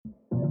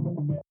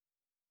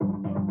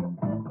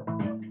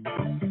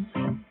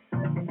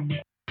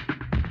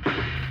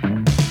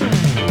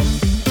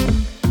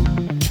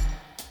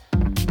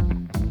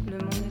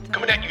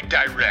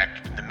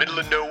direct from the middle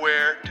of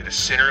nowhere to the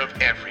center of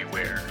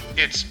everywhere.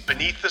 It's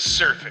Beneath the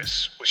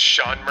Surface with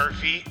Sean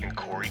Murphy and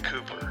Corey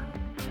Cooper.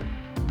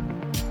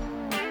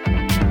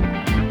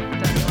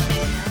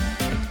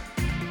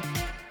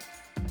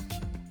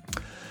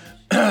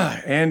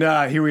 And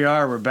here we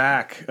are. We're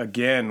back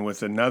again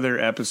with another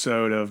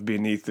episode of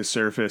Beneath the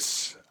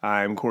Surface.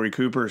 I'm Corey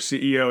Cooper,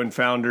 CEO and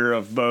founder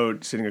of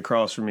Boat. Sitting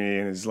across from me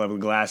in his lovely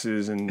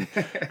glasses and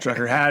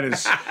trucker hat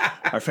is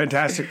our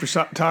fantastic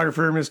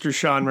photographer, Mr.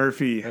 Sean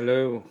Murphy.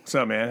 Hello. What's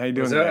up, man? How you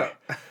doing What's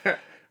today? up?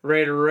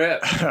 Ready to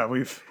rip.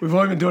 We've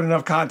only been doing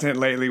enough content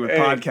lately with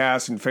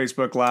podcasts and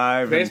Facebook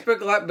Live.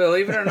 Facebook Live,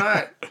 believe it or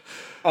not,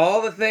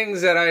 all the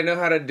things that I know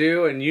how to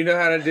do and you know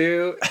how to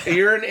do,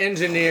 you're an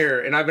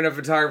engineer and I've been a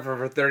photographer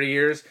for 30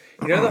 years.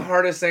 You know the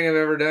hardest thing I've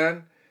ever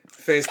done?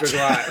 Facebook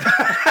Live.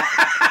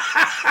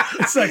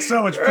 It's like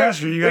so much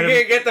pressure. You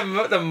can't get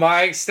the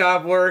mic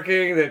stop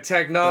working, the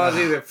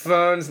technology, the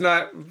phone's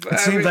not... It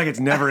seems like it's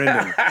never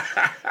ending.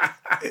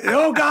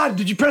 Oh, God,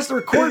 did you press the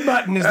record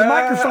button? Is the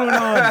microphone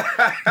on?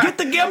 Get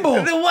the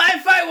gimbal. The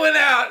Wi-Fi went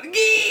out.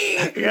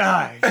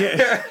 Yeah.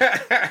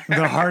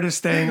 The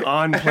hardest thing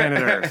on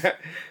planet Earth.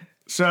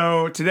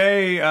 So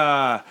today,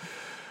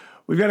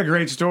 we've got a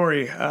great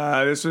story.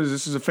 This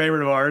is a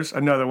favorite of ours.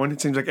 Another one. It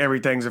seems like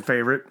everything's a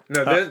favorite.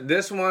 No,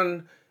 this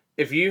one...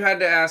 If you had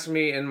to ask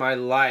me in my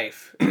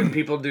life, and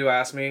people do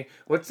ask me,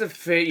 what's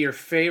your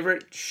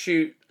favorite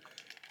shoot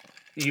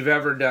you've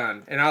ever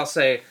done? And I'll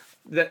say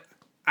that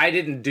I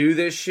didn't do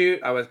this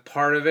shoot. I was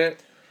part of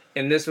it.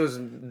 And this was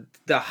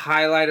the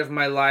highlight of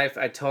my life.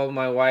 I told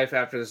my wife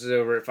after this is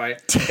over, if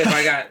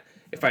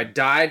I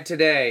died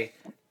today,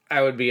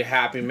 I would be a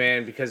happy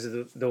man because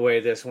of the way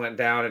this went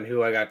down and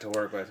who I got to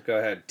work with. Go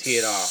ahead, tee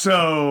it off.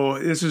 So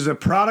this is a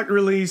product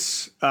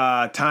release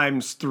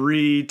times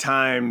 3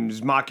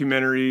 times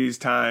mockumentaries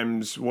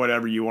times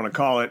whatever you want to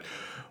call it.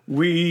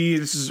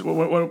 This is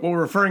what we're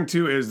referring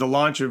to is the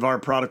launch of our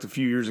product a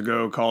few years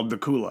ago called the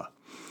Kula.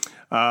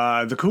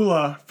 The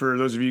Kula, for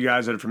those of you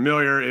guys that are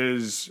familiar,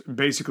 is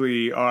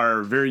basically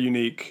our very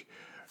unique,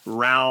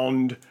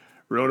 round,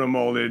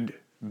 rotomolded,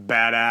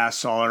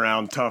 badass,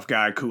 all-around tough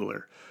guy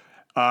cooler.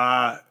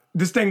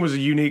 This thing was a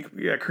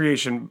unique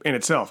creation in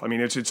itself. I mean,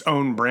 it's its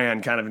own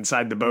brand kind of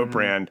inside the Boat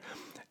brand.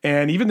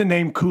 And even the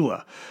name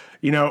Kula,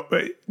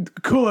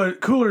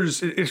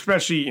 coolers,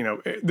 especially,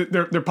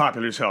 they're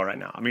popular as hell right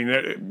now. I mean,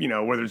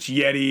 whether it's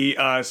Yeti,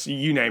 us,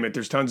 you name it,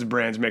 there's tons of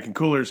brands making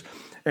coolers.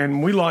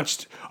 And we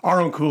launched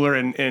our own cooler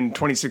in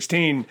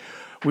 2016.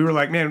 We were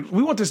like, man,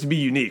 we want this to be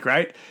unique,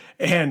 right?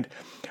 And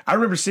I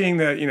remember seeing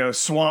the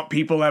Swamp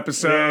People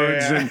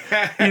episodes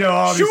and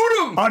all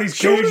these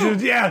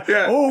cages. Yeah.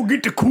 Oh,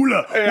 get the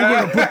cooler.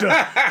 Yeah. We're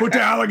gonna put the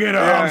alligator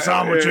arm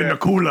sandwich in the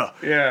cooler.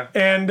 Yeah.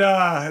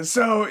 And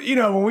so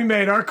when we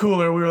made our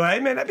cooler, we were like, hey,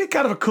 man, that'd be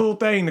kind of a cool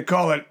thing to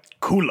call it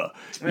cooler.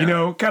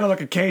 Yeah. Kind of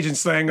like a Cajun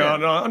slang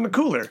on the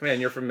cooler.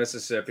 Man, you're from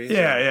Mississippi. So.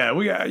 Yeah.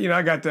 We got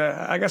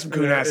I got some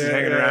coon asses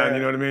hanging around. You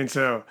know what I mean?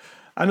 So.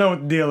 I know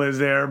what the deal is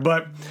there,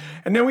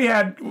 and then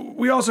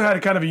we also had a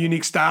kind of a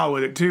unique style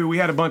with it too. We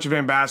had a bunch of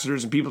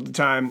ambassadors and people at the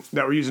time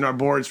that were using our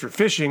boards for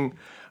fishing,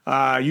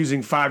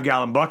 using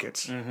 5-gallon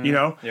buckets,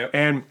 Yep.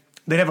 and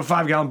they'd have a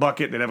 5-gallon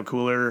bucket, they'd have a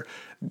cooler,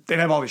 they'd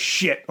have all this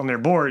shit on their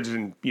boards,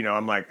 and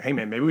I'm like, hey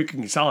man, maybe we can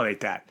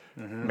consolidate that,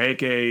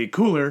 make a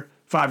cooler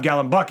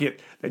 5-gallon bucket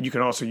that you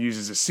can also use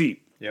as a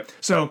seat. Yep.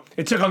 So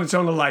it took on its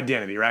own little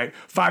identity, right?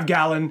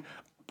 5-gallon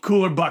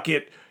cooler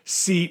bucket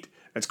seat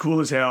that's cool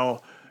as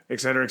hell. Et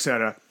cetera, et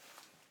cetera.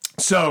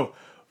 So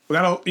we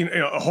got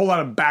a whole lot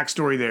of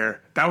backstory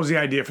there. That was the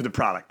idea for the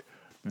product,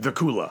 the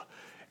Kula.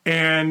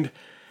 And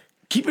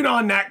keeping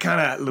on that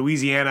kind of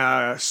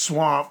Louisiana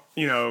swamp,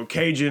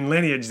 Cajun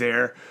lineage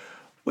there,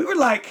 we were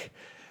like,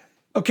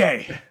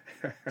 okay,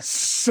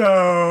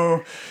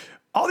 so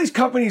all these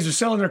companies are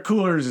selling their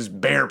coolers as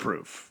bear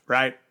proof,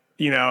 right?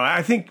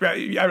 I think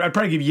I'd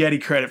probably give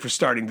Yeti credit for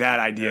starting that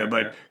idea,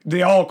 but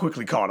they all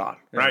quickly caught on,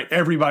 right?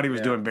 Everybody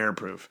was doing bear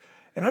proof.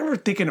 And I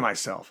remember thinking to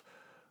myself,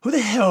 who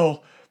the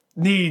hell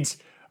needs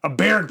a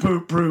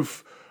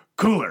bear-proof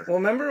cooler? Well,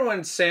 remember when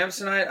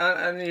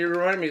Samsonite, you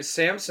reminded me of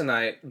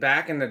Samsonite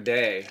back in the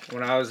day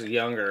when I was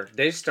younger,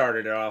 they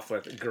started it off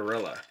with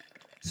Gorilla.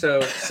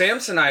 So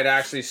Samsonite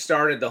actually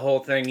started the whole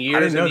thing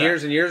years and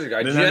years ago.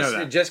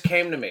 It just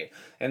came to me.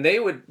 And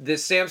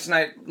this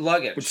Samsonite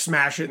luggage would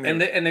smash it.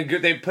 And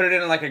they put it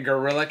in like a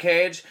gorilla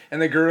cage,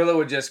 and the gorilla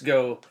would just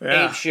go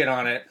ape shit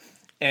on it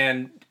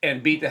and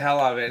beat the hell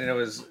out of it, and it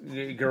was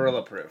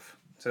gorilla proof.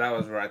 So that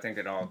was where I think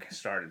it all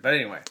started. But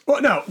anyway.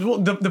 Well, no. Well,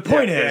 the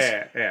point is,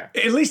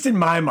 at least in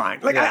my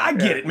mind, I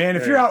get it, man.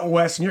 If you're out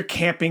west and you're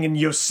camping in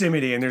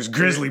Yosemite and there's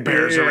grizzly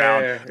bears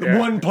around,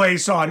 one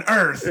place on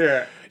Earth,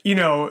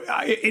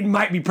 it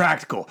might be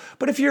practical.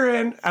 But if you're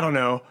in, I don't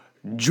know,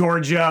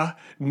 Georgia,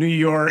 New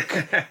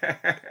York,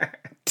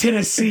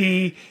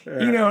 Tennessee,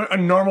 a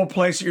normal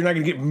place that you're not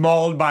going to get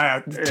mauled by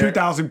a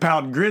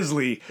 2,000-pound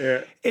grizzly,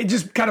 it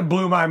just kind of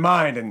blew my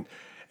mind.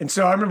 And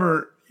so I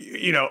remember,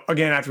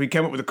 again, after we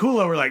came up with the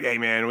Kula, we're like, hey,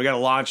 man, we got to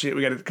launch it.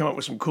 We got to come up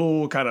with some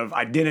cool kind of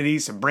identity,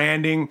 some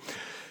branding.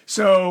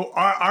 So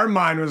our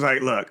mind was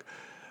like, look,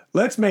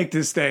 let's make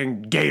this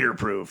thing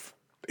Gatorproof.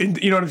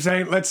 You know what I'm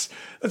saying? Let's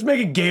make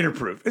it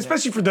Gatorproof,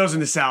 especially for those in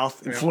the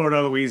South, in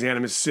Florida, Louisiana,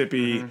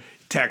 Mississippi,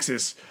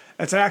 Texas.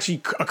 That's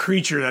actually a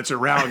creature that's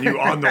around you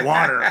on the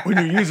water when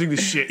you're using the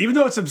shit. Even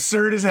though it's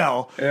absurd as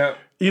hell,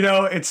 you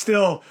know, it's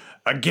still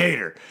a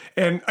gator.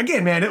 And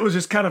again, man, it was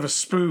just kind of a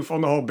spoof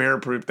on the whole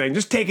bear-proof thing,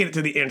 just taking it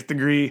to the nth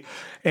degree.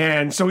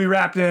 And so we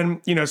wrapped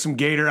in, you know, some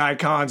gator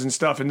icons and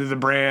stuff into the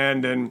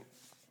brand. And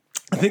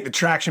I think the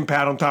traction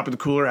pad on top of the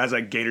cooler has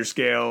like gator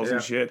scales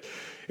and shit.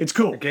 It's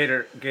cool.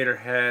 Gator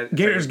head.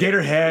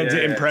 Gator head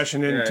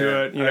impression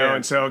into it, you know,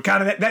 and so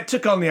kind of that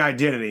took on the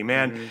identity,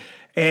 man.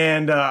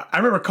 And I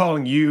remember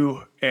calling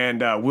you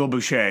and Will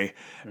Boucher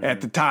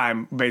at the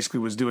time, basically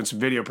was doing some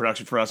video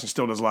production for us and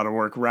still does a lot of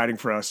work writing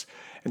for us,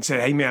 and said,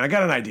 hey, man, I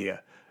got an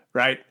idea,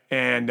 right?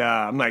 And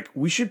I'm like,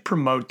 we should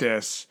promote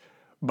this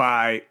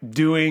by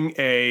doing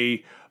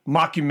a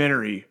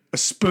mockumentary, a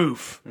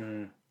spoof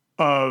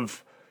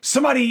of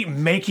somebody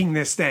making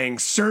this thing,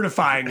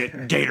 certifying it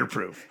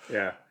Gatorproof.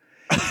 Yeah.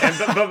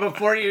 But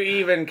before you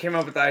even came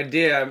up with the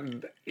idea,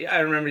 I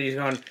remember you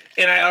going,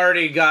 and I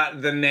already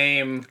got the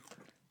name.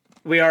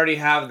 We already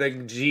have the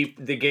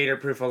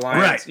Gatorproof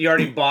Alliance. Right. You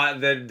already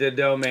bought the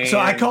domain. So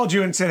I called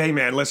you and said, hey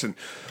man, listen,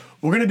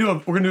 we're gonna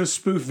do a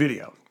spoof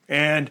video.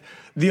 And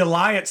the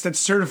alliance that's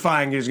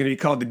certifying it is gonna be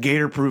called the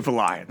Gatorproof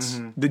Alliance,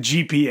 the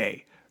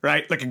GPA.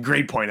 Right? Like a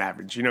grade point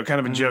average, you know, kind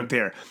of a joke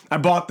there. I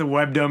bought the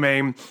web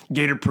domain,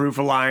 Gatorproof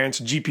Alliance,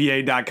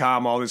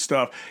 GPA.com, all this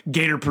stuff,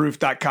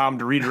 Gatorproof.com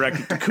to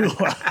redirect it to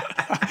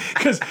Kula.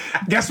 Because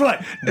guess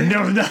what?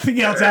 There's nothing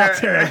else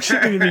out there actually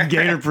going to be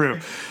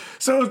Gatorproof.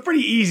 So it was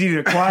pretty easy to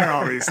acquire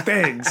all these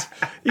things,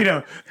 you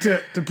know,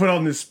 to put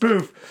on this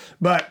spoof.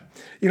 But,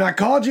 you know, I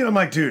called you and I'm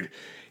like, dude,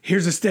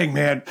 here's this thing,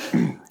 man.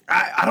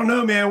 I don't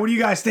know, man. What do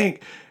you guys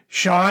think?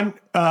 Sean,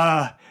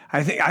 I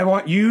think I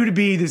want you to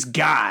be this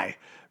guy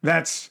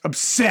that's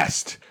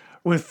obsessed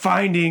with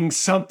finding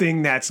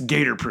something that's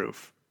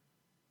Gatorproof,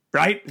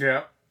 right?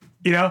 Yeah.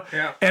 You know?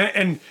 Yeah.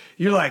 And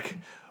you're like,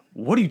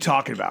 what are you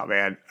talking about,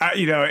 man?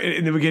 You know,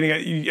 in the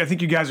beginning, I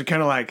think you guys are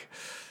kind of like,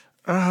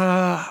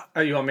 Oh,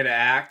 you want me to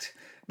act?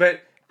 But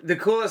the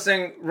coolest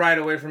thing right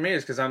away for me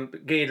is because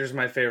Gator's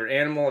my favorite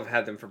animal. I've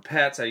had them for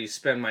pets. I used to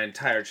spend my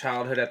entire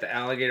childhood at the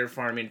alligator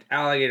farm. I mean,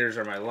 alligators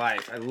are my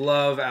life. I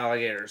love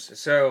alligators.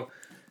 So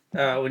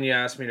when you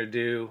asked me to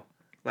do,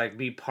 like,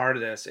 be part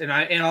of this, and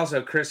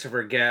also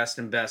Christopher Guest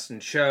and Best in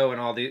Show and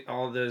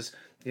all those,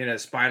 you know,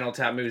 Spinal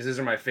Tap movies. These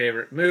are my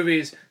favorite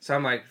movies. So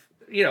I'm like,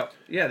 you know,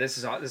 yeah,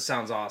 this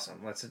sounds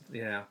awesome. Let's,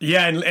 you know.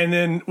 Yeah, and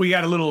then we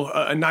got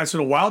a nice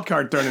little wild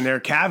card thrown in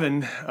there.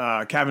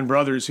 Cavan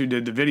Brothers, who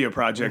did the video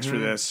projects for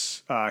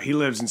this, he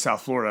lives in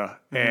South Florida,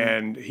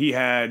 and he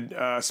had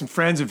some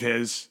friends of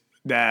his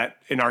that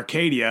in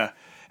Arcadia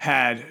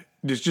had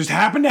just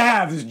happened to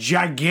have this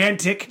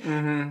gigantic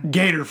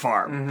gator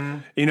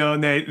farm, you know,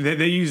 and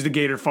they used the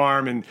gator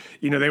farm, and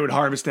you know they would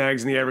harvest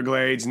eggs in the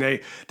Everglades, and they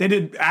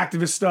did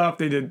activist stuff.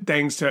 They did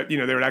things to, you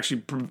know, they would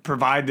actually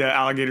provide the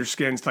alligator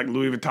skins to like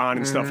Louis Vuitton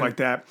and stuff like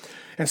that.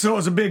 And so it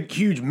was a big,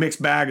 huge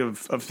mixed bag of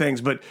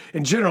things. But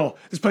in general,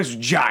 this place was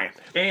giant.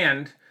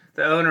 And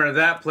the owner of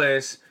that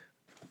place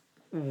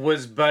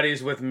was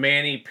buddies with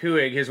Manny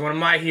Puig. He's one of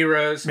my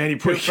heroes. Manny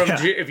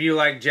Puig, if you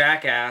like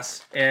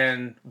Jackass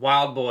and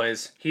Wild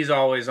Boys, he's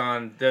always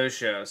on those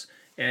shows.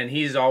 And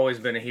he's always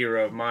been a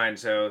hero of mine.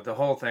 So the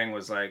whole thing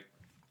was like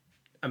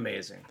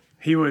amazing.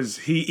 He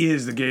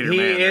is the gator man.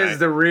 He is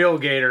the real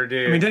gator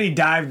dude. I mean, didn't he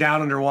dive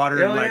down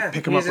underwater and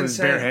pick him up with his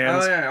bare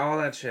hands? Oh yeah, all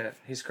that shit.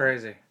 He's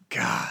crazy.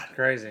 God.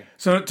 Crazy.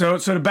 So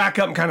to back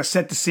up and kind of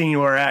set the scene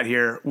where we're at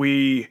here,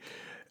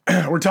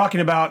 we're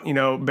talking about, you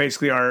know,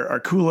 basically our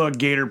Kula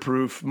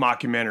Gatorproof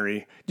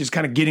mockumentary, just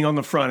kind of getting on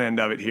the front end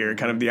of it here,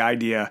 kind of the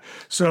idea.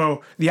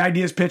 So the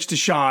idea is pitched to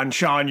Sean.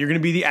 Sean, you're going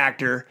to be the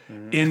actor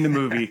in the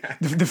movie,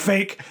 the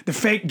fake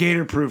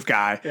Gatorproof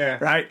guy,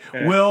 right?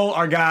 Yeah. Will,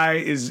 our guy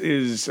is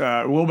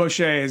Will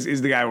Boucher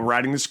is the guy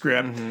writing the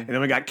script, and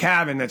then we got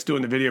Cavan that's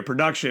doing the video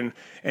production,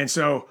 and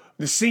so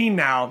the scene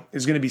now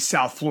is going to be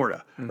South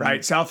Florida,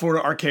 right? South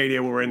Florida,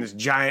 Arcadia, where we're in this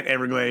giant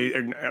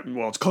Everglades.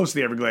 Well, it's close to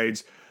the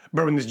Everglades.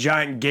 But in this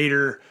giant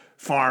gator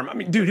farm, I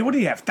mean, dude, what did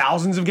he have?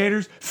 Thousands of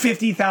gators?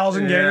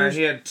 50,000 gators? Yeah,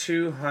 he had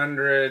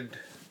 200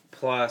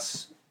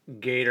 plus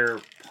gator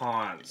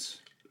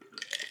ponds.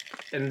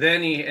 And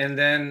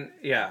then,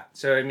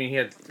 so I mean, he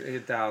had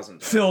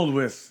thousands. Filled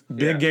with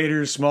big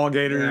gators, small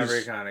gators.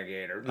 Every kind of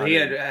gator. He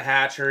had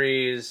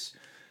hatcheries.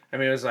 I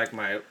mean, it was like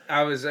my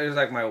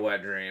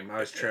wet dream.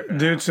 I was tripping,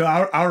 dude. out. So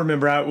I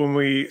remember when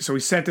we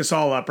set this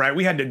all up, right?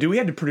 We had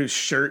to produce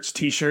shirts,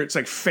 T-shirts,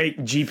 like fake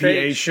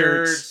GPA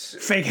shirts,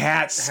 fake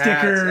hats,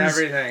 stickers,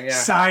 everything,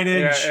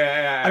 signage.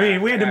 Yeah, I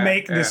mean, we had to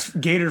make this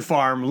gator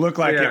farm look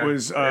like it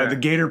was the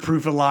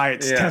Gatorproof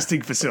Alliance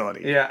testing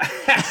facility. Yeah.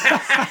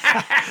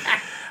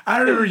 I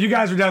remember you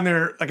guys were down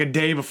there like a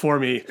day before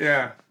me.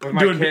 Yeah, with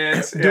my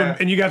kids.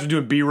 And you guys were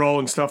doing B-roll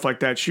and stuff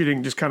like that,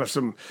 shooting just kind of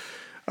some.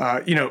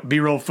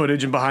 B-roll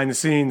footage and behind the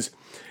scenes.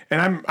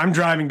 And I'm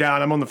driving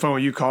down. I'm on the phone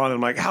with you calling. And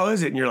I'm like, how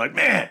is it? And you're like,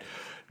 man,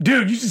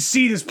 dude, you should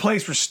see this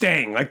place we're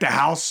staying, like the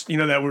house, you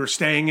know, that we were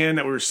staying in,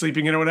 that we were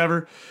sleeping in or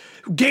whatever.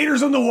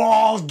 Gators on the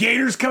walls,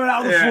 gators coming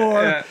out of the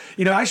floor. Yeah.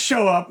 You know, I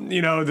show up,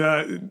 you know,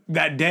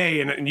 that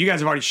day, and you guys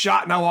have already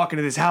shot, and I walk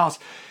into this house,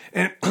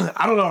 and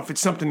I don't know if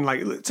it's something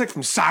like, it's like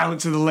from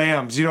Silence of the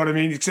Lambs, you know what I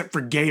mean? Except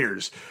for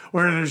gators,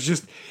 where there's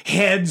just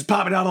heads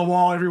popping out of the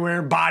wall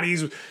everywhere,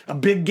 bodies, a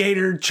big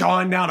gator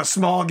chawing down a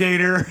small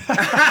gator.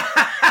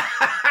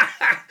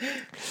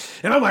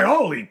 And I'm like,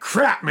 holy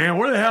crap, man,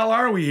 where the hell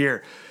are we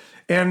here?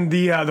 And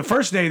the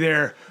first day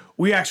there,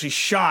 we actually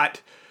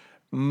shot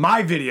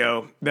my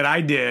video that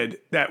I did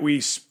that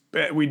we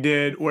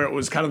did where it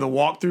was kind of the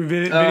walkthrough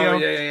video. Oh,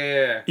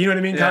 yeah. You know what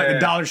I mean? Kind of like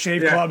the Dollar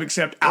Shave Club,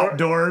 except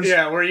outdoors.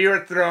 Where you were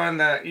throwing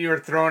a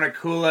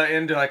Kula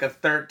into like a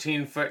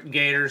 13-foot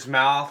gator's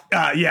mouth.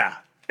 Yeah.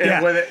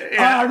 With it,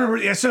 yeah. I remember.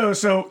 Yeah,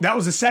 so that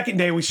was the second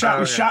day we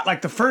shot. Shot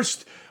like the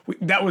first.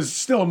 That was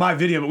still in my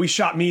video, but we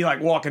shot me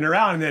like walking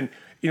around, and then.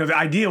 You know, the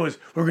idea was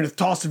we were going to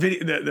toss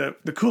the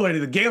Kool-Aid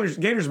into the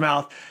gator's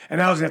mouth,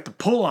 and I was going to have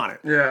to pull on it.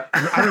 Yeah.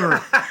 I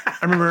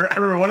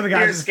remember one of the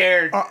guys. You're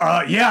scared.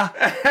 Yeah.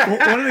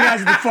 One of the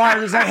guys at the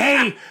farm was like,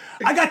 "Hey,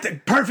 I got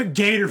the perfect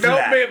gator for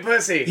that." Don't be a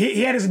pussy.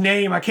 He had his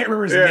name. I can't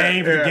remember his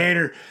name for the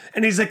gator.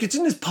 And he's like, "It's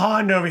in this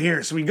pond over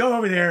here." So we go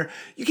over there.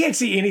 You can't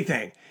see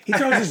anything. He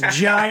throws this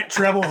giant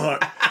treble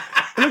hook.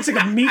 It looks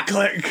like a meat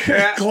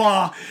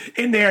claw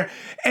in there.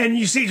 And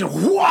you see, just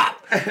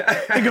whop!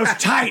 It goes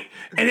tight.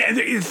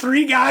 And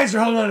three guys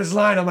are holding on his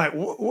line. I'm like,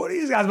 what are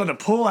these guys about to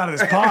pull out of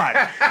this pond?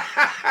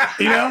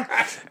 You know?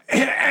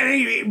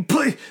 And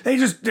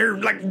they're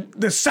like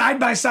the side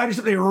by side or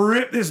something. They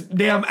rip this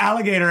damn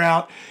alligator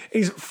out.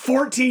 He's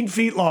 14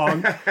 feet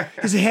long.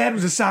 His head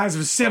was the size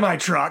of a semi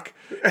truck.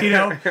 You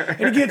know? And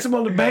he gets him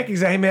on the bank.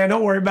 He's like, "Hey, man,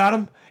 don't worry about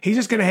him. He's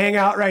just going to hang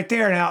out right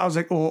there." And I was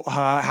like, "Well,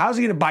 how's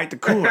he going to bite the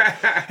cooler?"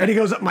 And he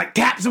goes up and like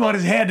taps him on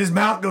his head. His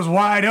mouth goes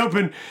wide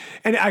open.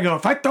 And I go,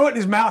 "If I throw it in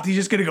his mouth, he's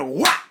just going to go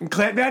whap and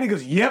clamp down." He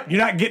goes, "Yep,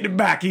 you're not getting it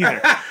back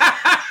either."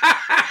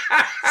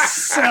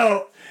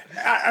 So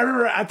I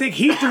remember, I think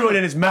he threw it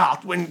in his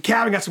mouth. When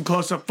Calvin got some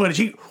close-up footage,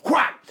 he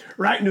whap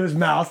right into his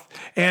mouth.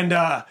 And,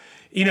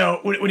 you know,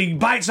 when he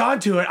bites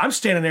onto it, I'm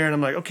standing there and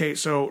I'm like, okay,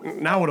 so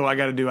now what do I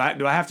got to do?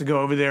 Do I have to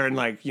go over there and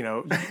like, you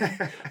know,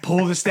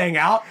 pull this thing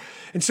out?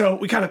 And so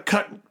we kind of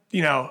cut,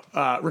 you know,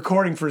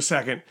 recording for a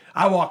second.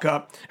 I walk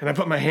up and I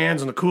put my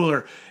hands on the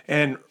cooler,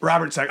 and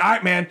Robert's like, "All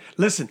right, man,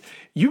 listen,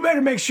 you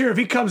better make sure if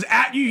he comes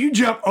at you, you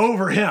jump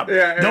over him.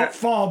 Don't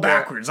fall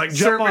backwards. Like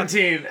jump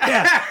Serpentine. on."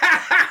 Yeah.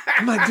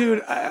 I'm like,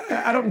 dude,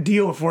 I don't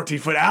deal with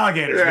 14-foot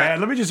alligators, man.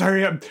 Let me just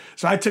hurry up.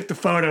 So I took the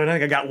photo, and I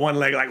think I got one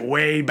leg like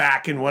way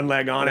back and one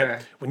leg on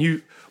it. When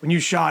you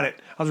shot it,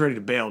 I was ready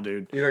to bail,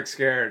 dude. You look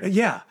scared.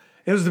 Yeah.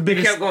 It was the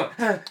biggest. You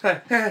kept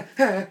going.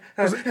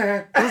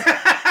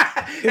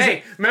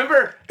 Hey,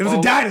 remember? It was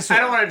a dinosaur. I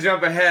don't want to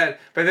jump ahead,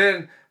 but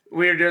then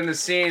we were doing the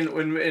scene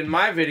in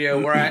my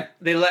video where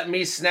they let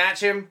me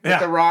snatch him with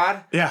the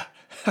rod. Yeah.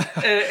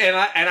 and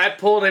I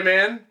pulled him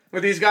in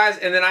with these guys,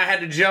 and then I had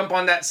to jump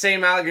on that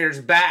same alligator's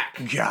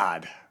back.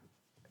 God.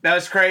 That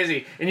was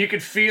crazy. And you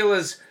could feel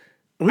his...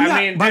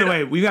 By the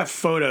way, we got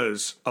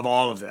photos of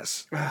all of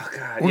this. Oh,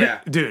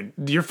 God, Dude,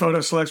 your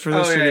photo selects for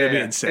this are going to be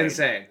insane.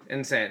 Insane.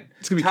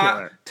 It's going to be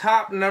killer.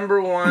 Top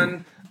number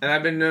one, and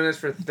I've been doing this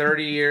for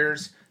 30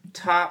 years,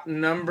 top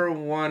number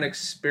one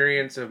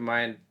experience of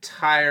my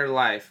entire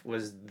life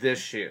was this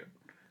shoot.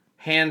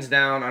 Hands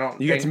down,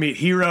 You got to meet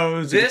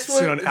heroes. This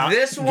one,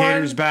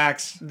 gators'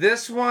 backs.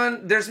 This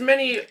one, there's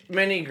many,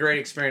 many great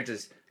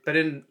experiences, but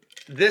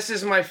this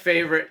is my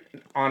favorite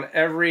on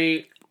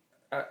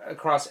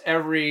across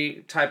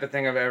every type of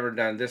thing I've ever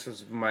done. This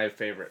was my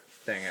favorite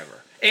thing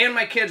ever. And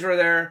my kids were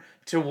there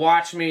to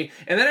watch me.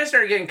 And then I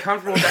started getting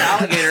comfortable with the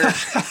alligator.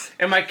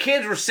 And my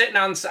kids were sitting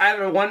on... I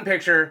have one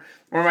picture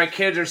where my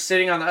kids are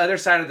sitting on the other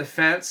side of the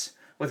fence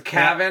with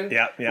Calvin.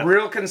 Yeah.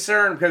 Real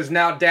concerned because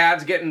now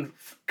Dad's getting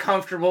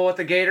comfortable with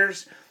the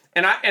gators.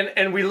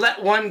 And we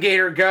let one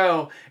gator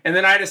go. And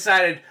then I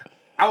decided...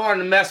 I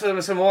wanted to mess with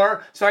him some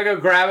more, so I go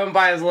grab him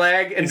by his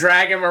leg and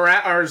drag him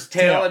around, or his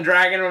tail, and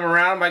dragging him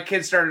around. My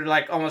kids started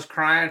like almost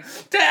crying.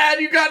 "Dad,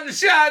 you got the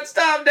shot!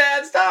 Stop,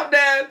 Dad! Stop,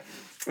 Dad!"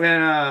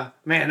 And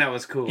man, that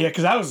was cool. Yeah,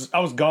 because I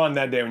was gone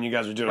that day when you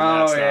guys were doing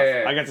that stuff.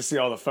 Yeah. I got to see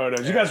all the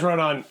photos. You guys rode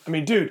on. I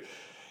mean, dude,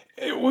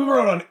 we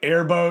rode on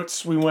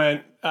airboats. We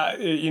went,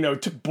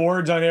 took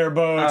boards on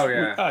airboats. Oh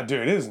yeah,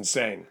 dude, it is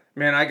insane.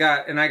 Man, I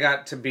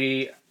got to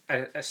be.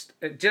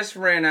 It just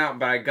ran out,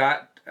 but I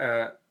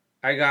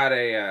got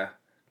a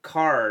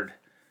card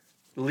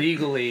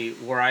legally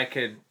where I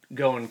could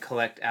go and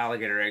collect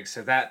alligator eggs.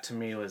 So that to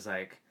me was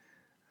like,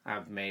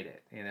 I've made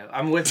it. You know,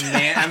 I'm with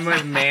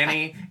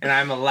Manny, and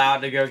I'm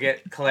allowed to go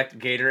collect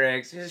gator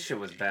eggs. This shit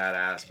was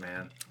badass,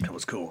 man. That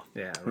was cool.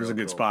 Yeah, it was a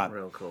good spot.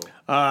 Real cool.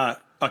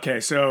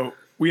 Okay, so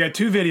we had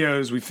two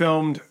videos. We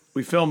filmed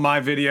my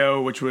video,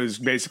 which was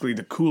basically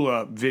the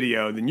Kula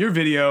video. Then your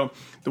video,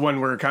 the one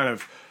we're kind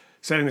of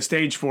setting the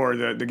stage for,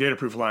 the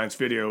Gatorproof Alliance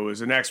video, was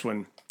the next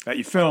one that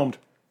you filmed.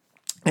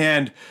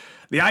 And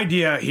the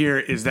idea here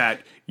is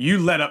that you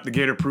led up the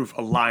Gatorproof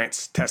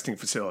Alliance testing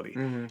facility.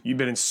 You've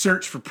been in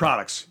search for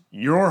products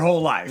your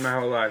whole life. My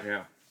whole life,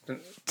 yeah.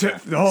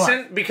 The whole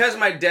life. Because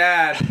my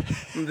dad...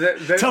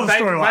 Tell the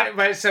story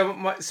why.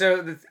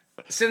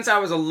 Since I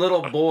was a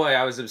little boy,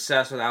 I was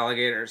obsessed with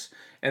alligators.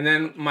 And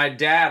then my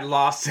dad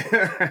lost his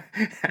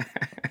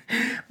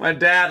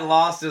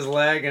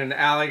leg in an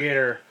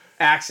alligator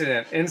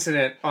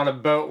incident on a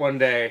boat one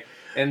day.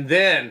 And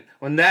then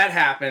when that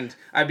happened,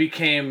 I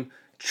became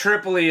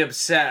triply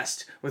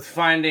obsessed with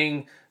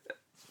finding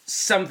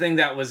something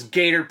that was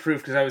Gatorproof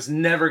because I was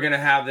never going to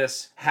have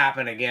this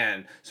happen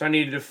again. So I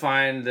needed to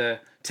find the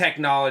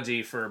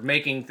technology for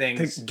making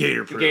things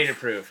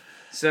Gatorproof.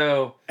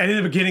 So, and in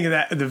the beginning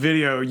of the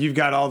video, you've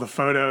got all the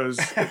photos.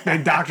 They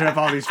doctored up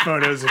all these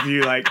photos of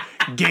you like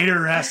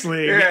gator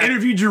wrestling. Yeah. They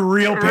interviewed your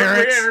real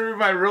parents. I interviewed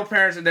my real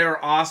parents, and they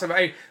were awesome.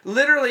 I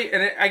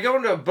go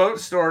into a boat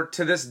store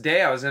to this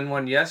day. I was in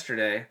one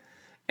yesterday,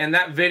 and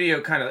that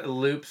video kind of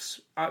loops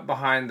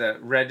behind the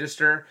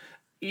register.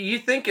 You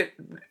think it?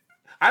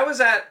 I went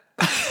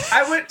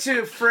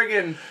to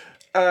friggin'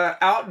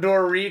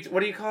 outdoor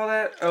what do you call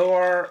that?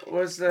 OR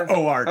was the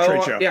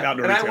trade show. Yeah.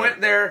 Outdoor and retailer. I went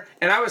there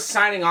and I was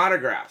signing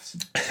autographs.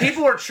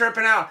 People were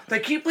tripping out.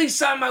 Like, can you please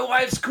sign my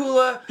wife's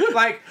Kula?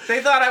 Like,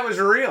 they thought I was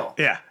real.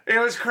 Yeah. It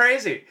was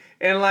crazy.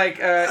 And like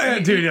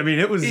dude, I mean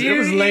it was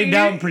laid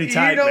down pretty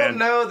tight. You don't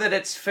know that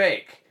it's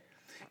fake.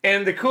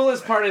 And the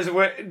coolest part is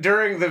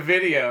during the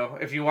video,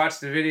 if you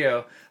watch the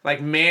video, like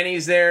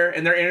Manny's there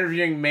and they're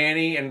interviewing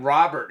Manny and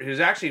Robert,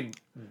 who's actually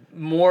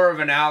more of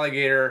an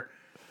alligator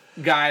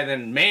guy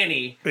than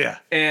Manny. Yeah.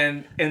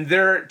 And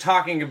they're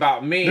talking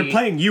about me. They're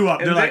playing you up.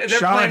 They're like,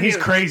 Sean, he's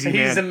crazy,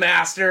 man. He's the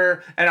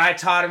master, and I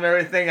taught him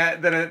everything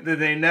that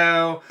they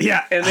know.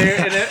 Yeah. And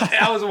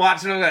I was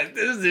watching them like,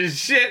 this is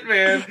shit,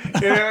 man.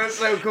 You know, it's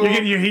so cool. You're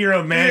getting your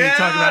hero, man. You're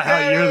talking about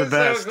how you're the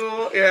best. So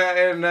cool.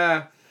 Yeah,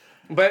 and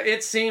but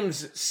it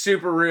seems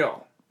super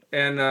real.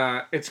 And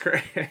it's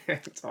great.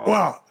 It's awesome.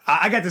 Well,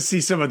 I got to see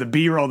some of the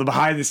B-roll, the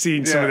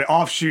behind-the-scenes, some of the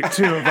offshoot,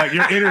 too, of like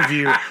your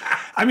interview.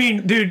 I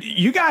mean, dude,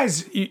 you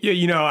guys,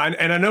 you know,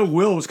 and I know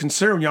Will was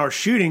concerned when y'all were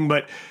shooting,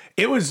 but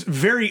it was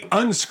very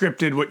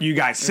unscripted what you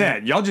guys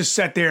said. Y'all just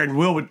sat there and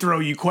Will would throw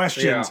you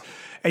questions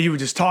and you would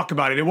just talk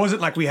about it. It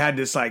wasn't like we had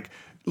this like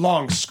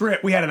long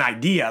script. We had an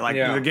idea, like,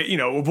 you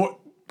know, of what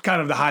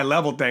kind of the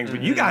high-level things,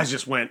 but you guys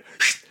just went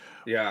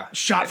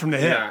shot from the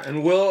hip. Yeah,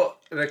 and Will,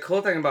 the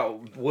cool thing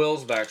about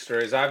Will's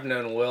backstory is I've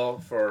known Will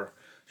for,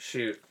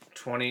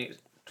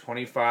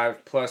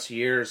 25 plus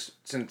years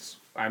since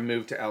I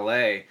moved to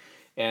LA.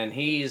 And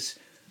he's,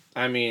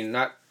 I mean,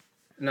 not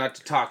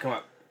to talk him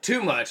up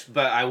too much,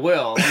 but I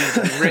will.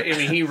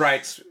 He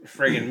writes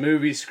friggin'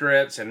 movie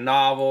scripts and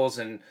novels,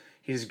 and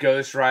he's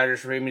ghostwriters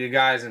for me. The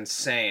guy's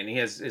insane. He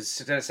has his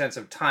sense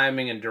of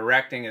timing and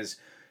directing is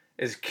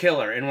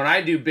killer. And when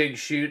I do big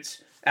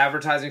shoots,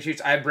 advertising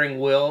shoots, I bring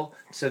Will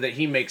so that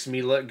he makes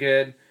me look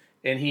good,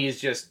 and he's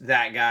just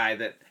that guy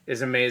that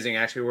is amazing.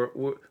 Actually,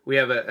 we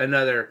have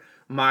another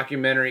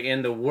mockumentary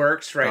in the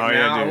works now.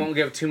 Yeah, I won't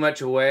give too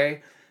much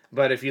away.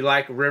 But if you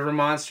like river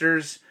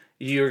monsters,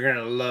 you're going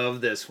to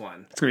love this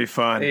one. It's going to be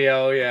fun.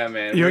 Oh, yeah,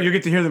 man. You'll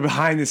get to hear the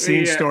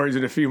behind-the-scenes stories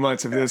in a few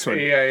months of this one.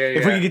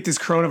 If we can get this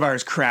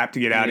coronavirus crap to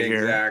get out of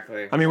here.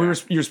 Exactly. I mean,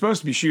 you're supposed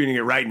to be shooting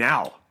it right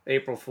now.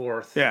 April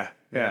 4th.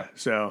 Yeah.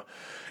 So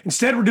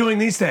instead, we're doing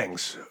these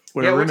things.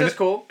 Which is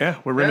cool. Yeah,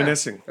 we're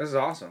reminiscing. This is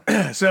awesome.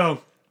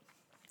 So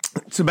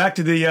back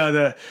to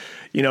the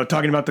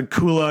talking about the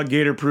Kula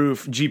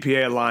Gatorproof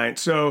GPA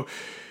Alliance. So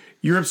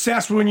you're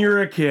obsessed when you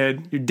were a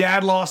kid. Your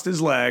dad lost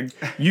his leg.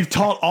 You've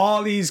taught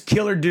all these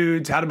killer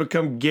dudes how to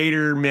become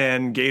gator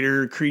men,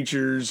 gator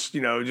creatures,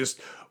 just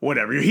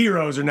whatever. Your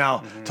heroes are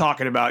now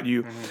talking about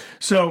you.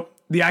 So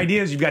the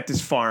idea is you've got this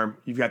farm.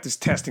 You've got this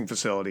testing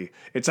facility.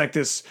 It's like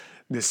this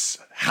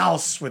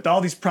house with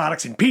all these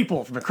products and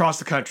people from across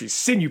the country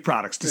send you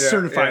products to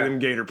certify them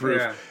Gatorproof.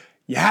 Yeah.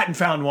 You hadn't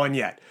found one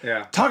yet.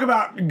 Yeah. Talk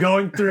about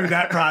going through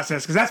that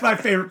process, because that's my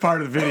favorite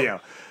part of the video.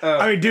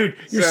 I mean, dude,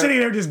 you're sitting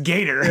there just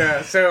gator.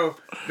 Yeah, so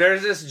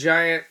there's this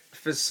giant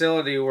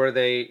facility where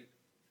they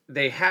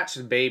hatch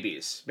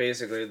babies,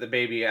 basically, the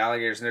baby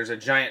alligators, and there's a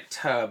giant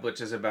tub, which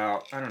is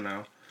about,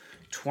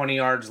 20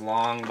 yards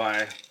long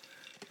by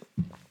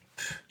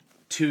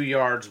 2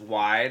 yards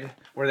wide,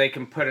 where they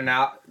can put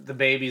the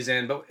babies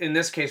in. But in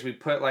this case, we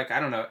put an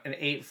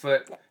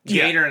 8-foot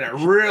gator in a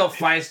real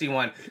feisty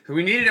one.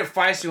 We needed a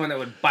feisty one that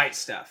would bite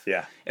stuff.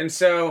 Yeah. And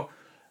so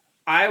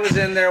I was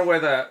in there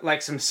with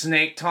some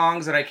snake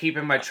tongs that I keep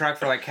in my truck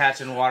for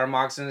catching water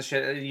moccasins and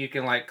shit. You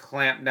can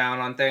clamp down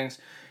on things.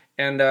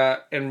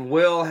 And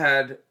Will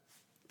had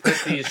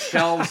put these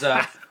shelves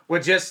up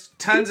with just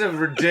tons of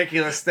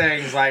ridiculous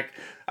things like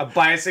a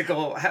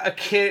bicycle, a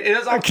kid. It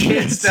was all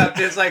kid stuff.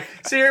 It's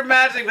so you're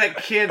imagining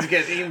kids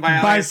get eaten by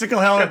a bicycle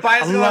helmet, a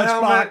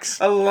lunchbox,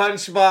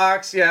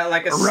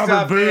 a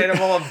stuffed boot.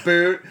 Animal, a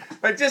boot,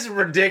 just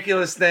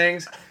ridiculous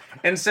things.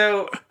 And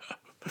so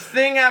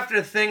thing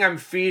after thing I'm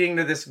feeding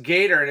to this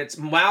gator, and its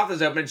mouth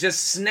is open, it's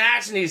just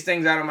snatching these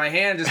things out of my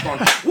hand, just going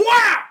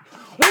whap,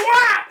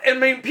 whap, I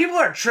mean, people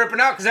are tripping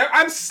out because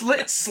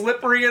it's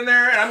slippery in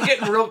there, and I'm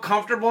getting real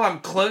comfortable. I'm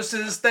close to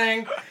this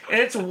thing, and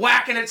it's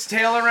whacking its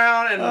tail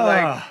around, and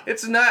like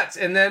it's nuts.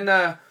 And then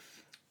I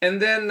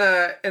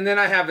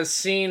have a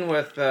scene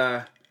with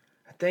I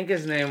think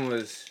his name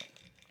was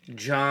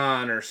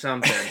John or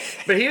something,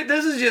 but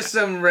this is just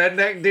some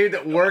redneck dude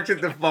that worked at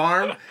the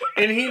farm,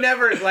 and he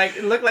never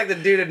it looked like the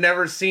dude had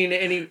never seen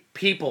any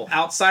people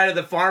outside of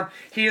the farm.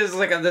 He is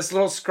like this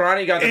little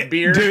scrawny, got the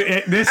beard.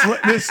 Dude, this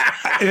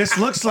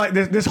looks like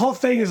this whole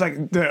thing is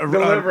like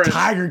the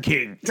Tiger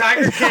King.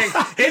 Tiger King.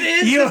 It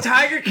is the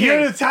Tiger King.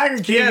 You're the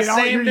Tiger King,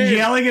 and you're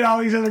yelling at all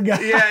these other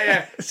guys.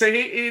 Yeah. So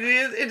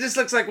it just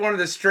looks like one of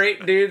the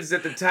straight dudes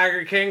that the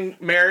Tiger King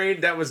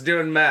married that was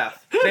doing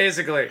meth,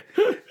 basically.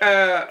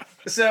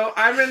 So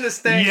I'm in this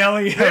thing.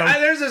 Yelling at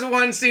him. There's this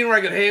one scene where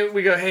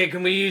hey,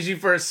 can we use you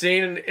for a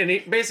scene? And he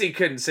basically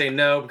couldn't say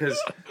no because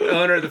the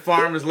owner of the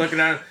farm was looking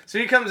at him. So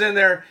he comes in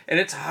there, and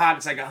it's hot.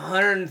 It's like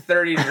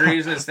 130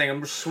 degrees in this thing.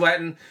 I'm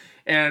sweating.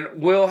 And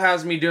Will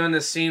has me doing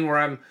this scene where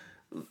I'm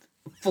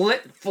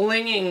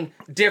flinging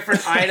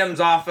different items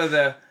off of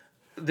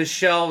the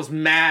shelves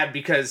mad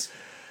because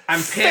I'm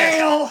pissed.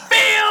 Fail!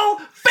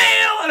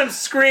 And I'm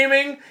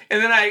screaming.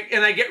 And then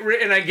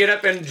I get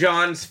up in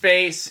John's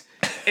face.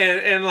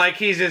 And like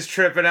he's just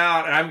tripping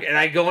out, and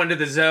I go into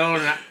the zone.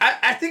 And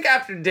I think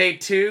after day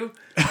 2,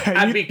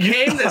 I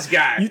became this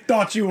guy. You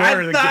thought you were.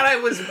 I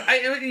was.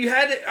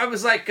 I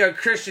was like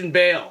Christian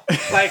Bale.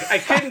 Like I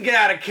couldn't get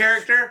out of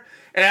character.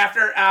 And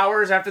after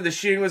hours after the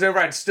shooting was over,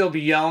 I'd still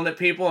be yelling at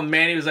people. And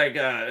Manny was like,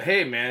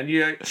 "Hey man,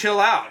 you chill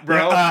out,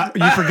 bro.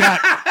 You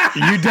forgot.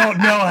 You don't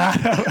know how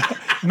to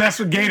mess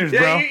with gators,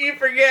 bro. Yeah, you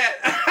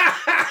forget."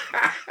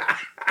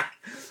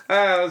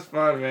 That was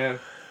fun, man.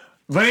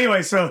 But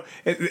anyway, so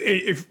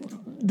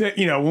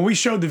when we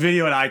showed the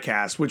video at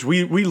ICAST, which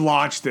we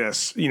launched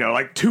this,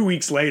 like 2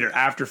 weeks later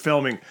after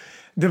filming,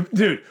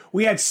 dude,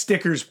 we had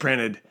stickers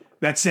printed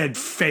that said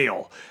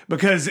 "fail"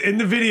 because in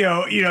the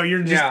video,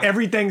 you're just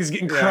everything is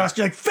getting crushed.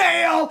 You're like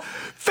fail,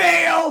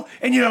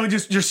 and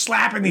you're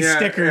slapping these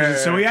stickers. And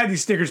so we had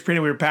these stickers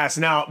printed. We were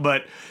passing out,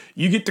 but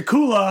you get the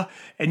Kula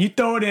and you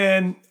throw it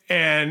in,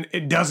 and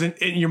it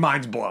doesn't. And your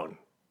mind's blown.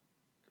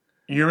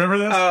 You remember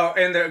this? Oh,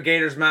 in the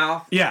gator's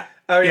mouth. Yeah.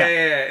 Oh, yeah.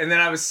 And then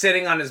I was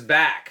sitting on his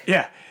back.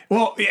 Yeah.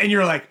 Well, and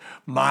you're like,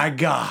 my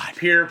God.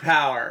 Pure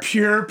power.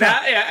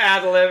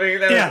 Ad-libbing.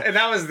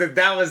 That was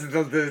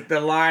the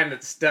line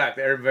that stuck.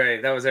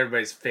 That was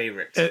everybody's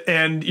favorite.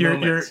 And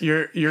you're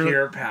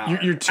pure power.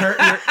 You're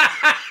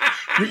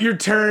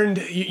turned.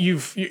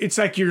 It's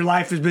like your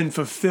life has been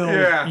fulfilled.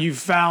 Yeah. You've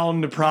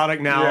found a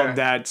product now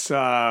that's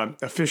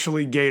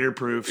officially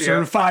Gatorproof,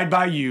 certified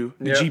by you,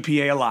 the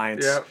GPA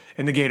Alliance,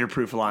 and the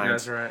Gatorproof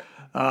Alliance. That's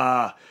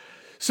right.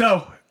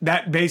 So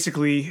that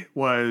basically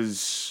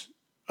was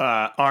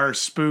our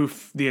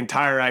spoof, the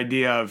entire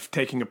idea of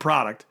taking a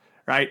product,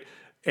 right,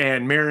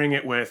 and marrying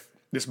it with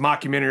this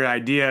mockumentary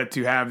idea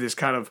to have this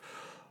kind of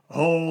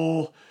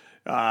whole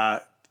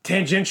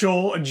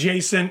tangential,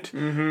 adjacent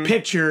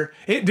picture.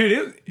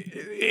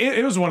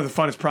 It was one of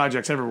the funnest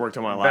projects I ever worked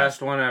on in my life.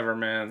 Best one ever,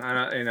 man.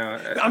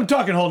 I'm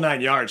talking whole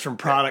 9 yards from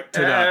product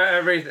to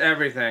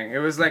everything. It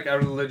was like a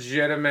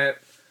legitimate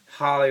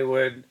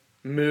Hollywood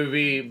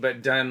movie,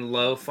 but done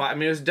lo-fi. I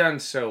mean, it was done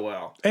so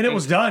well, and it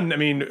was done.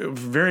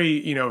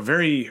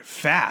 Very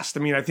fast.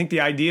 I think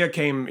the idea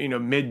came,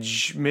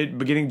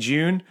 beginning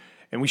June,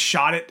 and we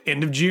shot it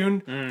end of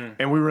June,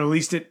 and we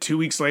released it 2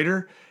 weeks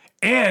later.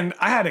 And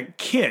I had a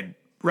kid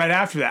right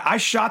after that. I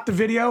shot the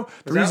video.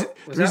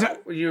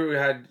 You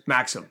had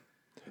Maxim.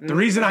 The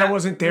reason I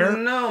wasn't there.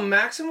 No,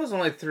 Maxim was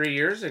only 3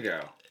 years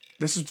ago.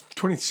 This is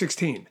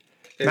 2016.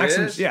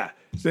 Maxim's, yeah.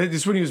 This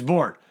is when he was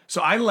born.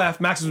 So I left.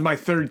 Max was my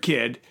third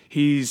kid.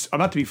 He's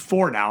about to be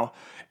 4 now.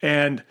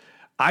 And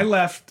I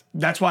left.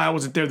 That's why I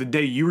wasn't there the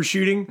day you were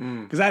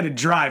shooting, because I had to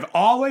drive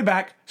all the way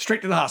back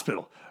straight to the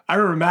hospital. I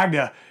remember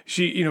Magda,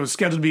 she was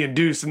scheduled to be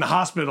induced in the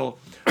hospital.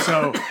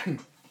 So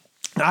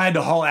I had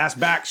to haul ass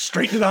back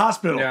straight to the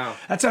hospital. Yeah.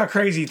 That's how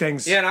crazy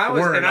things were.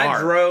 I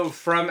drove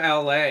from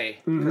LA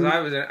because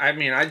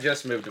I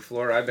just moved to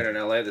Florida. I've been in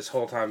LA this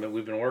whole time, but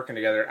we've been working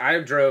together. I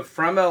drove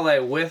from LA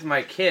with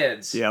my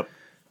kids. Yep.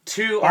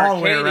 To Arcadia. All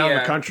the way around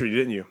the country,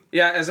 didn't you?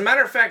 Yeah, as a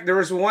matter of fact,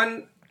 there's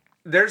one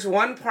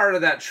part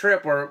of that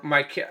trip where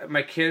my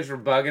kids were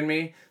bugging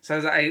me.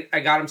 So I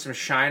got them some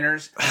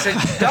shiners. I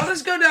said, "Don't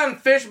just go down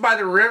and fish by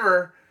the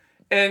river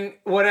and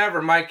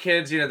whatever." My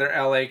kids,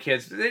 they're LA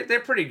kids. They're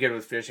pretty good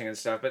with fishing and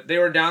stuff, but they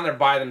were down there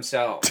by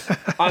themselves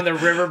on the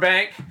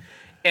riverbank.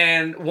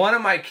 And one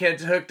of my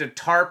kids hooked a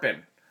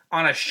tarpon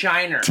on a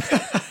shiner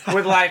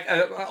with like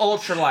an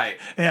ultralight.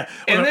 Yeah,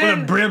 with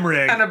a brim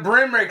rig. And a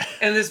brim rig.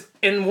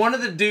 And one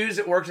of the dudes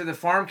that worked at the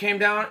farm came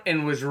down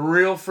and was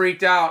real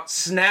freaked out,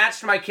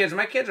 snatched my kids.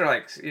 My kids are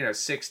like,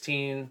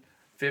 15,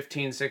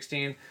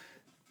 16.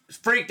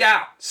 Freaked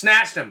out,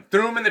 snatched them,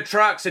 threw them in the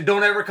truck, said,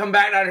 "Don't ever come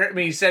back down here." I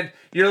mean, he said,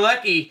 "You're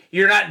lucky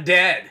you're not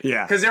dead."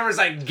 Yeah. Because there was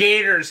like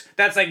gators.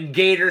 That's like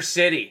Gator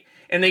City.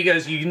 And they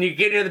goes, you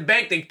get near the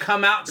bank, they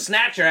come out,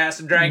 snatch your ass,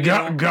 and drag you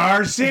home.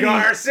 Gar City.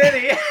 Gar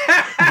City.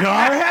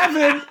 Gar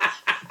Heaven.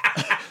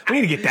 We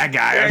need to get that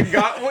guy.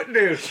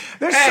 Dude.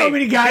 There's so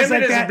many guys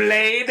like that.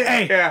 Blade.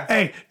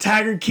 Hey,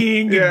 Tiger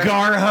King,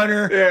 Gar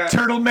Hunter,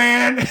 Turtle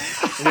Man,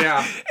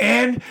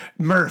 and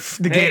Murph,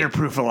 the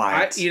Gatorproof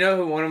Alliance. You know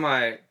who one of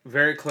my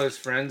very close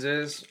friends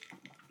is?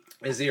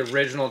 Is the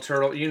original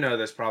turtle. You know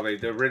this probably.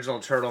 The original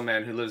turtle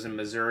man who lives in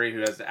Missouri, who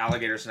has the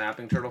alligator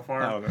snapping turtle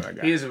farm. I don't know that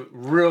guy. He's a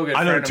real good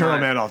friend of mine. I know Turtle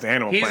Man off the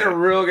Animal Planet. He's a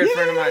real good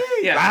friend of mine.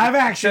 Yeah, live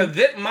action.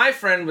 So my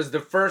friend was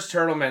the first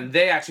turtle man.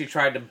 They actually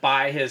tried to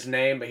buy his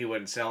name, but he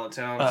wouldn't sell it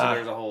to him. So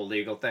there's a whole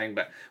legal thing.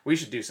 But we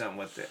should do something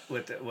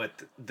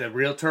with the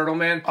real turtle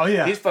man. Oh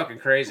yeah, he's fucking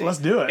crazy. Let's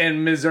do it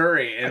in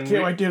Missouri. And I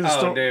can't wait to do the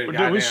story.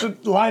 Dude, we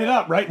should line it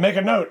up. Right, make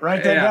a note.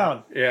 Write that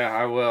down. Yeah,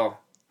 I will.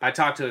 I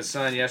talked to his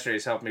son yesterday.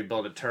 He's helping me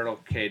build a turtle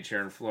cage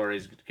here in Florida.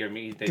 He's giving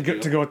me to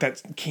go with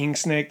that king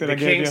snake that I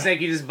gave you. The king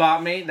snake you just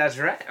bought me. That's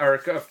right.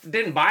 Or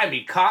didn't buy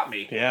me, caught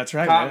me. Yeah, that's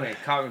right.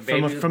 Caught me,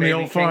 baby, from the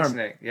old farm.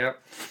 Snake. Yep.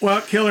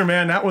 Well, killer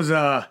man, that was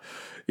a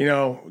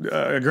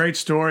great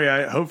story.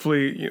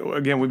 Hopefully,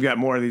 again, we've got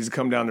more of these to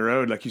come down the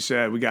road. Like you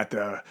said, we got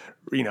the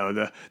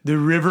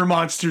River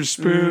Monster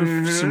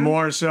spoof, some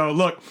more. So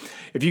look.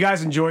 If you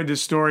guys enjoyed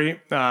this story,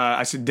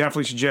 I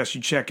definitely suggest you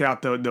check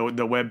out the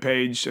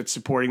webpage that's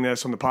supporting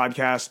this on the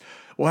podcast.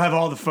 We'll have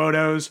all the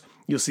photos.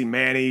 You'll see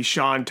Manny,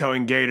 Sean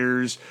towing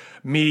gators,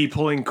 me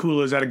pulling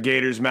coolers out of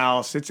gators'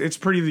 mouths. It's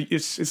pretty.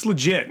 It's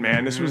legit,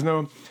 man. This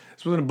wasn't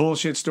a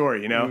bullshit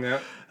story, you know.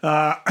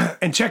 Yep.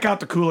 And check out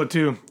the Kula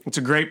too. It's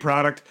a great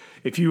product.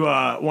 If you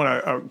want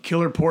a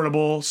killer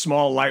portable,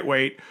 small,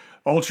 lightweight,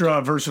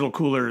 ultra versatile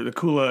cooler, the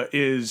Kula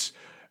is.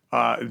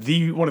 One of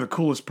the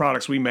coolest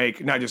products we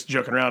make. Not just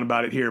joking around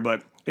about it here,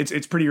 but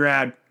it's pretty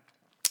rad.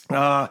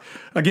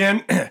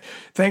 Again,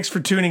 thanks for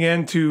tuning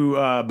in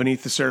to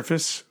Beneath the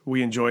Surface.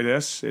 We enjoy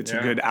this. It's a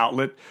good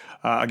outlet.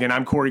 Again,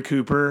 I'm Corey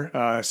Cooper,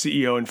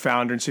 CEO and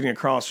founder, and sitting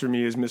across from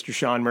me is Mr.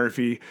 Sean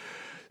Murphy.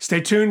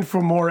 Stay tuned for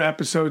more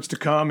episodes to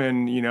come,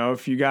 and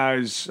if you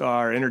guys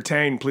are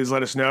entertained, please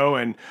let us know,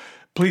 and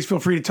please feel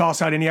free to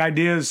toss out any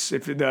ideas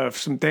if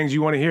some things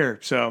you want to hear.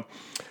 So,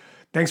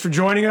 thanks for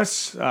joining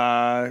us.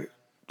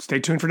 Stay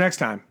tuned for next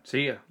time.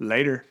 See ya.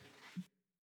 Later.